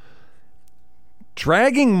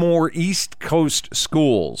 Dragging more East Coast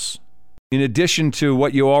schools, in addition to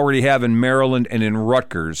what you already have in Maryland and in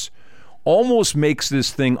Rutgers, almost makes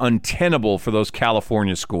this thing untenable for those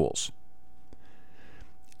California schools.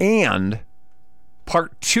 And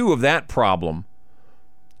part 2 of that problem,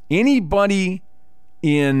 anybody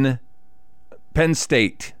in Penn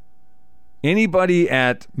State, anybody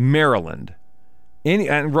at Maryland,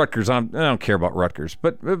 and Rutgers, I don't care about Rutgers,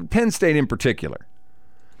 but Penn State in particular,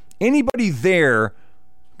 anybody there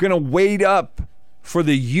going to wait up for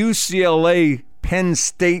the UCLA Penn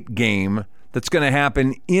State game that's going to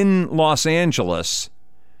happen in Los Angeles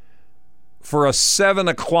for a 7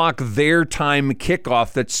 o'clock their time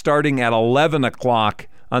kickoff that's starting at 11 o'clock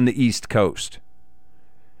on the East Coast.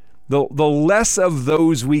 The less of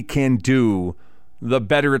those we can do, the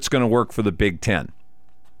better it's going to work for the Big Ten.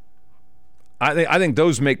 I think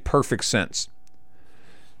those make perfect sense.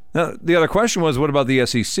 Now, the other question was, what about the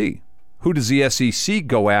SEC? Who does the SEC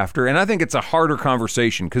go after? And I think it's a harder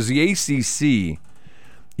conversation because the ACC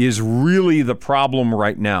is really the problem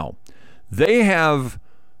right now. They have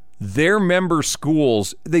their member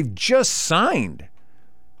schools, they've just signed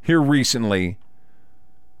here recently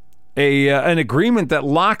an agreement that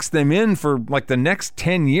locks them in for like the next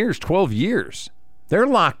 10 years, 12 years. They're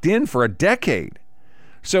locked in for a decade.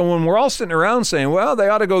 So when we're all sitting around saying, well, they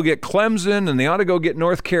ought to go get Clemson and they ought to go get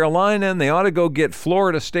North Carolina and they ought to go get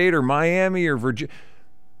Florida State or Miami or Virginia,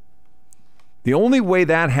 the only way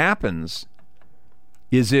that happens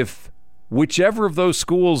is if whichever of those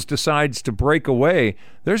schools decides to break away,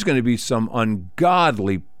 there's going to be some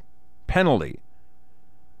ungodly penalty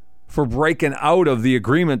for breaking out of the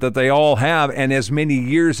agreement that they all have and as many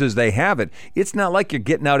years as they have it. It's not like you're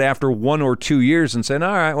getting out after 1 or 2 years and saying,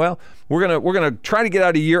 all right, well, we're gonna try to get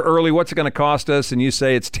out a year early. What's it going to cost us? And you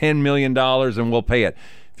say it's $10 million and we'll pay it.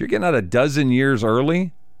 If you're getting out a dozen years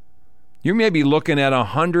early, you may be looking at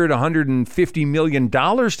 $150 million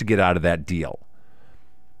to get out of that deal.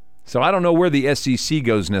 So I don't know where the SEC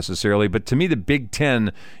goes necessarily, but to me the Big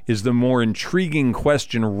Ten is the more intriguing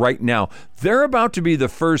question right now. They're about to be the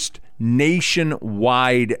first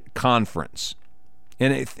nationwide conference.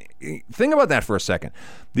 And think about that for a second.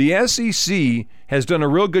 The SEC has done a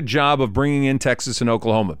real good job of bringing in Texas and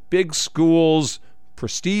Oklahoma. Big schools,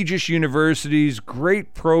 prestigious universities,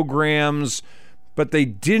 great programs, but they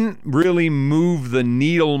didn't really move the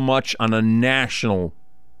needle much on a national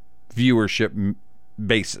viewership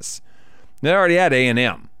basis. They already had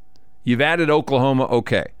A&M. You've added Oklahoma,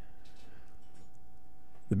 okay.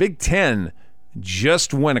 The Big Ten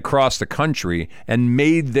just went across the country and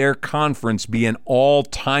made their conference be in all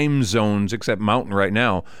time zones, except Mountain right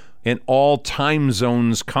now, an all time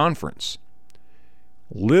zones conference.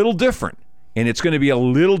 Little different. And it's going to be a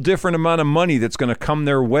little different amount of money that's going to come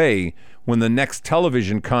their way when the next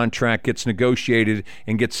television contract gets negotiated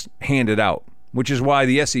and gets handed out, which is why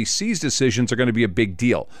the SEC's decisions are going to be a big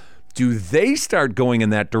deal. Do they start going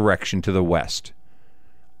in that direction to the West?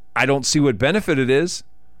 I don't see what benefit it is.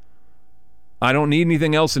 I don't need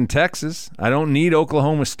anything else in Texas. I don't need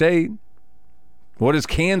Oklahoma State. What does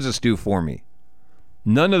Kansas do for me?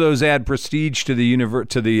 None of those add prestige to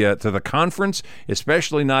the conference,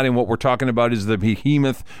 especially not in what we're talking about is the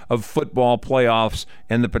behemoth of football playoffs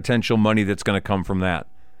and the potential money that's going to come from that.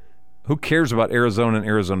 Who cares about Arizona and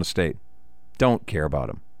Arizona State? Don't care about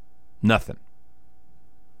them. Nothing.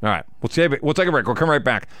 All right, we'll take a break. We'll come right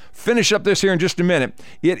back. Finish up this here in just a minute.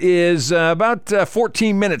 It is about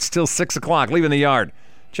 14 minutes till 6 o'clock, leaving the yard.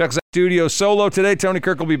 Chuck's at studio solo today. Tony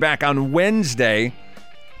Kirk will be back on Wednesday.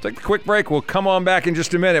 Take a quick break. We'll come on back in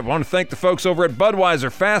just a minute. I want to thank the folks over at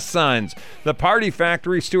Budweiser, Fast Signs, The Party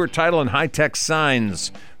Factory, Stuart Title, and High Tech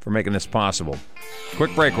Signs for making this possible.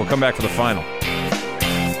 Quick break. We'll come back for the final.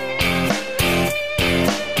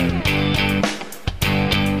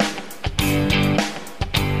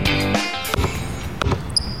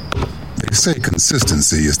 They say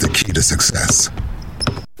consistency is the key to success.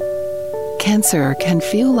 Cancer can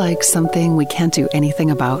feel like something we can't do anything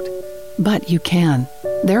about, but you can.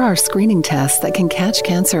 There are screening tests that can catch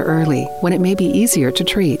cancer early when it may be easier to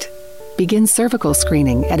treat. Begin cervical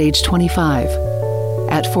screening at age 25.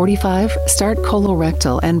 At 45, start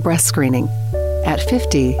colorectal and breast screening. At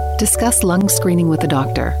 50, discuss lung screening with a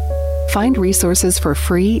doctor. Find resources for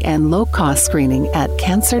free and low-cost screening at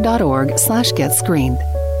cancer.org/getscreened.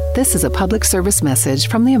 This is a public service message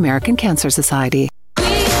from the American Cancer Society.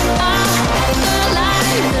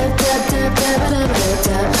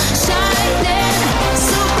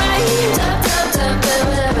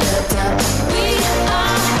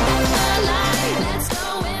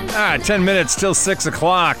 All right, 10 minutes till 6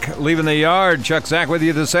 o'clock. Leaving the yard. Chuck Zach with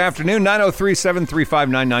you this afternoon.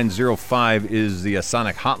 903-735-9905 is the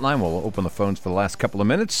Sonic hotline. We'll open the phones for the last couple of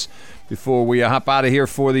minutes before we hop out of here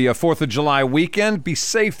for the 4th of July weekend. Be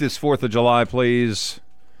safe this 4th of July, please.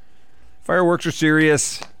 Fireworks are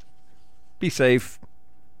serious. Be safe.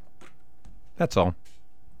 That's all.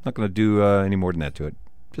 Not going to do any more than that to it.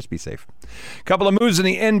 Just be safe. Couple of moves in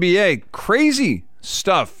the NBA. Crazy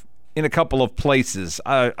stuff in a couple of places.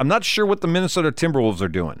 I'm not sure what the Minnesota Timberwolves are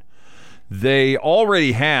doing. They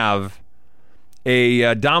already have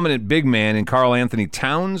a dominant big man in Karl Anthony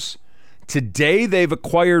Towns. Today they've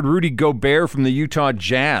acquired Rudy Gobert from the Utah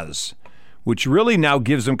Jazz, which really now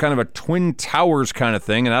gives them kind of a Twin Towers kind of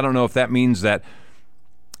thing. And I don't know if that means that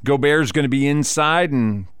Gobert's going to be inside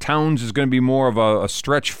and Towns is going to be more of a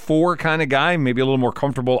stretch 4 kind of guy, maybe a little more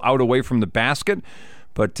comfortable out away from the basket.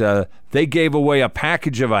 But they gave away a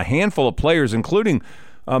package of a handful of players, including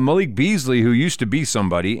Malik Beasley, who used to be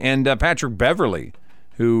somebody, and Patrick Beverley,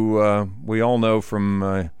 who we all know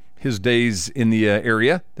from his days in the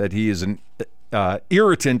area that he is an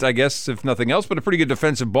irritant, I guess, if nothing else, but a pretty good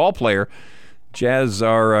defensive ball player. Jazz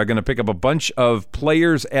are going to pick up a bunch of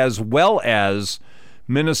players as well as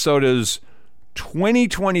Minnesota's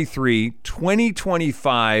 2023,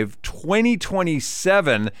 2025,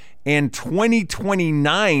 2027, and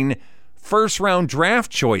 2029 first-round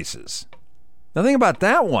draft choices. Now think about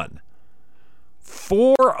that one.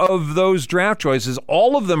 4 of those draft choices,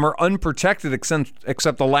 all of them are unprotected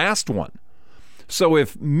except the last one. So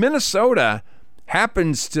if Minnesota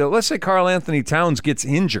happens to, let's say Karl Anthony Towns gets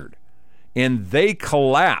injured and they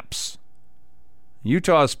collapse,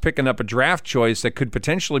 Utah's picking up a draft choice that could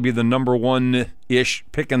potentially be the number 1-ish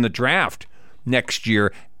pick in the draft next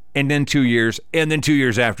year, and then 2 years, and then 2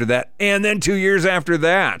 years after that, and then 2 years after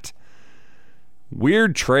that.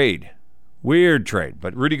 Weird trade.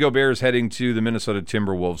 But Rudy Gobert is heading to the Minnesota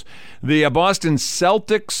Timberwolves. The Boston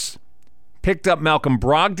Celtics picked up Malcolm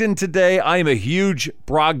Brogdon today. I am a huge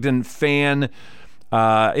Brogdon fan.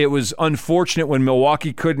 It was unfortunate when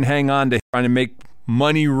Milwaukee couldn't hang on to trying to make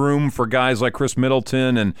money room for guys like Chris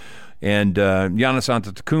Middleton and Giannis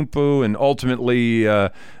Antetokounmpo, and ultimately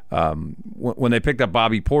when they picked up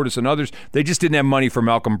Bobby Portis and others, they just didn't have money for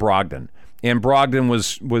Malcolm Brogdon. And Brogdon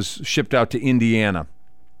was shipped out to Indiana,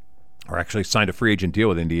 or actually signed a free agent deal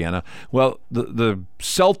with Indiana. Well, the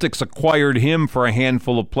Celtics acquired him for a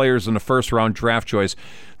handful of players in the first-round draft choice.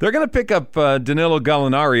 They're going to pick up Danilo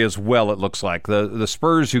Gallinari as well, it looks like. The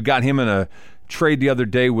Spurs, who got him in a trade the other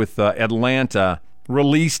day with Atlanta,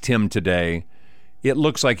 released him today. It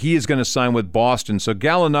looks like he is going to sign with Boston. So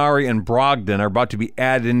Gallinari and Brogdon are about to be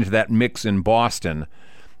added into that mix in Boston.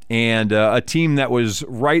 And a team that was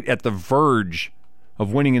right at the verge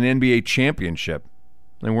of winning an NBA championship.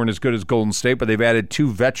 They weren't as good as Golden State, but they've added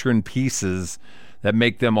 2 veteran pieces that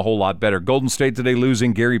make them a whole lot better. Golden State today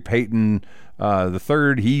losing Gary Payton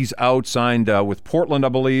III. He's out, signed with Portland, I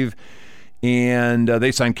believe. And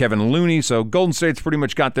they signed Kevin Looney. So Golden State's pretty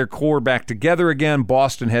much got their core back together again.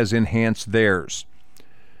 Boston has enhanced theirs.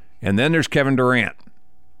 And then there's Kevin Durant,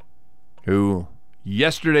 who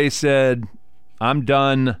yesterday said, "I'm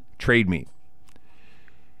done, trade me."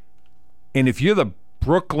 And if you're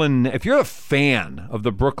a fan of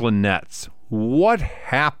the Brooklyn Nets, what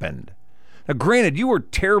happened? Now, granted, you were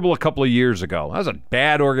terrible a couple of years ago. That was a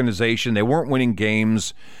bad organization. They weren't winning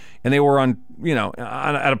games. And they were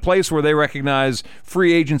at a place where they recognize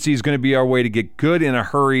free agency is going to be our way to get good in a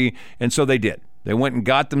hurry, and so they did. They went and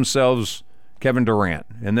got themselves Kevin Durant,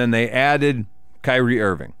 and then they added Kyrie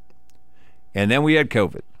Irving. And then we had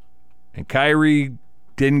COVID, and Kyrie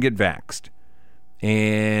didn't get vaxxed,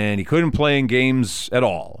 and he couldn't play in games at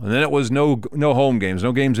all. And then it was no home games,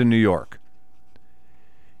 no games in New York.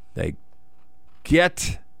 They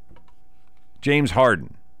get James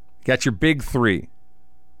Harden, got your big 3.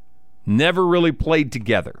 Never really played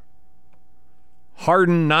together.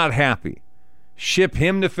 Harden not happy. Ship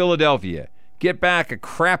him to Philadelphia. Get back a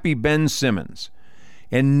crappy Ben Simmons.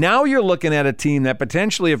 And now you're looking at a team that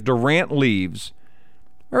potentially, if Durant leaves,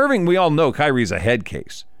 Irving, we all know Kyrie's a head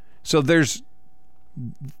case. So there's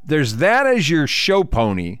that as your show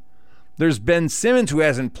pony. There's Ben Simmons, who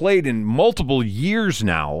hasn't played in multiple years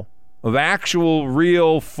now of actual,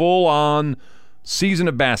 real, full-on season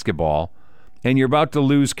of basketball. And you're about to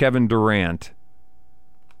lose Kevin Durant.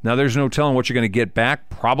 Now, there's no telling what you're going to get back.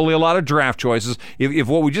 Probably a lot of draft choices. If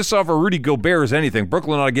what we just saw for Rudy Gobert is anything,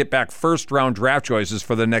 Brooklyn ought to get back first-round draft choices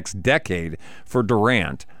for the next decade for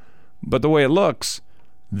Durant. But the way it looks,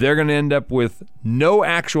 they're going to end up with no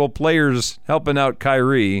actual players helping out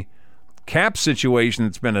Kyrie. Cap situation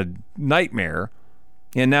that's been a nightmare.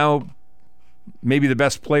 And now maybe the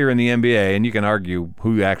best player in the NBA, and you can argue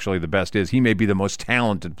who actually the best is. He may be the most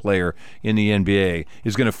talented player in the NBA,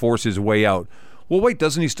 is going to force his way out. Well, wait,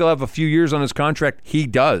 doesn't he still have a few years on his contract? He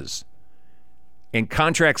does. And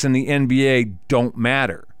contracts in the NBA don't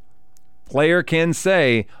matter. Player can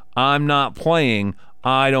say, "I'm not playing,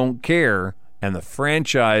 I don't care," and the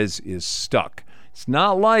franchise is stuck. It's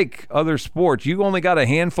not like other sports. You only got a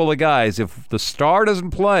handful of guys. If the star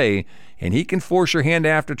doesn't play and he can force your hand to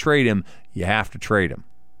have to trade him, you have to trade him.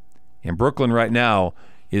 And Brooklyn right now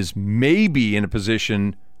is maybe in a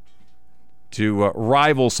position to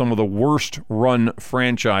rival some of the worst run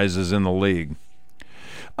franchises in the league.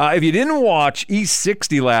 If you didn't watch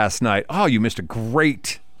E60 last night, you missed a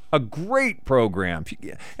great program.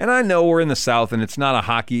 And I know we're in the South and it's not a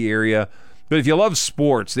hockey area, but if you love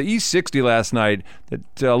sports, the E60 last night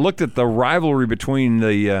that looked at the rivalry between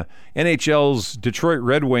the NHL's Detroit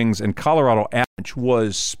Red Wings and Colorado Avalanche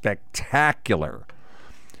was spectacular.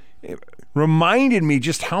 It reminded me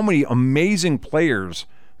just how many amazing players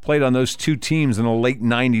played on those two teams in the late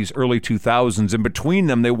 90s, early 2000s. And between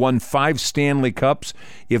them, they won 5 Stanley Cups.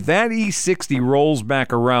 If that E60 rolls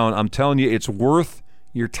back around, I'm telling you, it's worth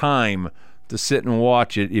your time to sit and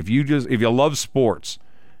watch it. If you love sports.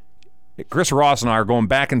 Chris Ross and I are going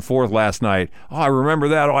back and forth last night. I remember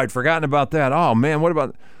that. I'd forgotten about that. Oh, man, what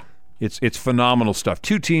about... It's phenomenal stuff.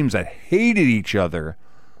 Two teams that hated each other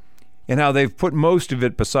and how they've put most of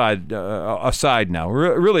it aside now.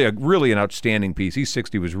 Really an outstanding piece.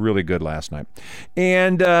 E60 was really good last night.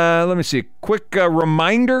 And let me see. Quick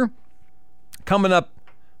reminder. Coming up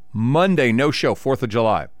Monday, no show, 4th of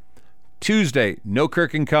July. Tuesday, no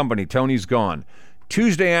Kirk and Company. Tony's gone.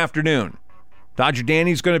 Tuesday afternoon, Dodger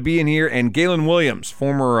Danny's going to be in here, and Galen Williams,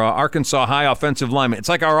 former Arkansas High offensive lineman. It's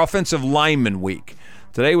like our offensive lineman week.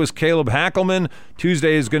 Today was Caleb Hackleman.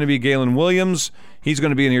 Tuesday is going to be Galen Williams. He's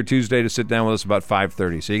going to be in here Tuesday to sit down with us about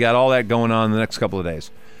 5:30. So you got all that going on in the next couple of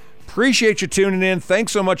days. Appreciate you tuning in.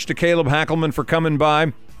 Thanks so much to Caleb Hackleman for coming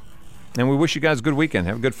by. And we wish you guys a good weekend.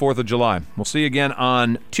 Have a good 4th of July. We'll see you again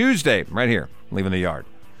on Tuesday right here, Leaving the Yard.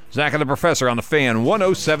 Zach and the Professor on the Fan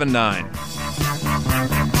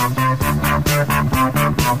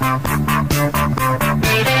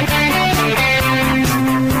 107.9.